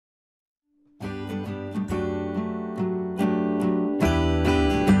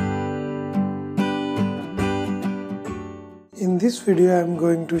In this video I am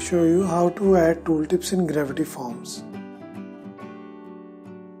going to show you how to add tooltips in Gravity Forms.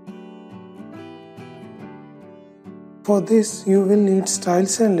 For this you will need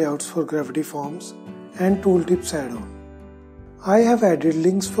styles and layouts for Gravity Forms and Tooltips add-on. I have added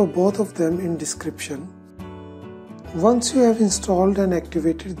links for both of them in description. Once you have installed and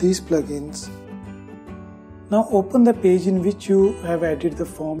activated these plugins, now open the page in which you have added the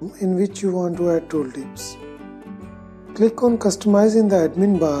form in which you want to add tooltips. Click on Customize in the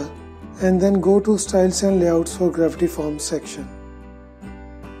admin bar and then go to Styles and Layouts for Gravity Forms section.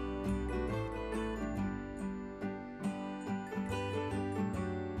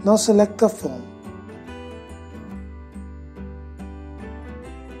 Now select the form.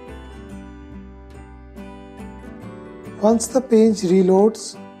 Once the page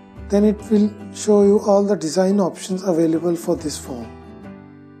reloads, then it will show you all the design options available for this form.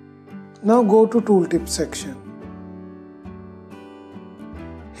 Now go to Tooltips section.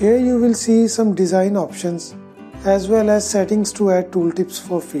 Here you will see some design options as well as settings to add tooltips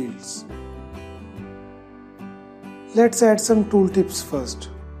for fields. Let's add some tooltips first.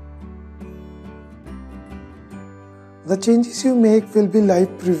 The changes you make will be live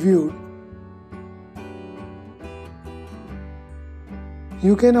previewed.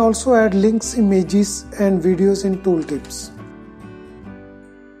 You can also add links, images and videos in tooltips.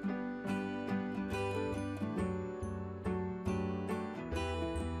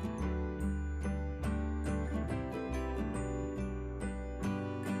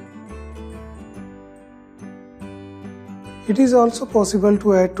 It is also possible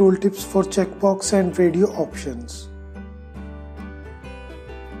to add tooltips for checkbox and radio options.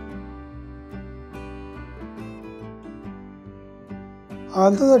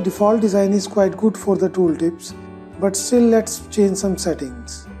 Although the default design is quite good for the tooltips, but still let's change some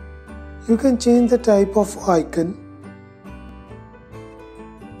settings. You can change the type of icon,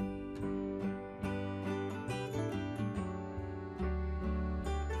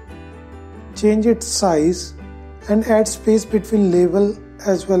 change its size, and add space between label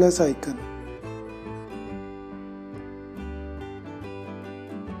as well as icon.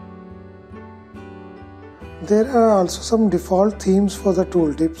 There are also some default themes for the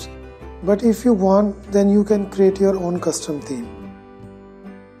tooltips, but if you want, then you can create your own custom theme.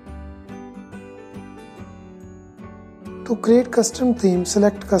 To create custom theme,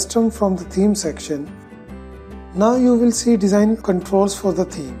 select Custom from the Theme section. Now you will see design controls for the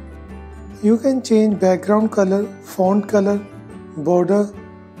theme. You can change background color, font color, border,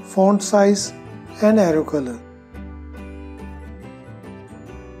 font size, and arrow color.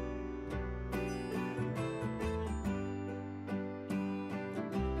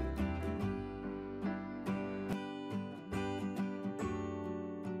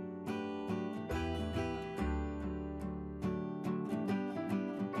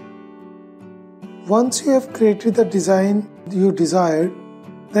 Once you have created the design you desired,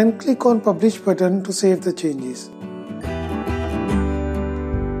 then click on Publish button to save the changes.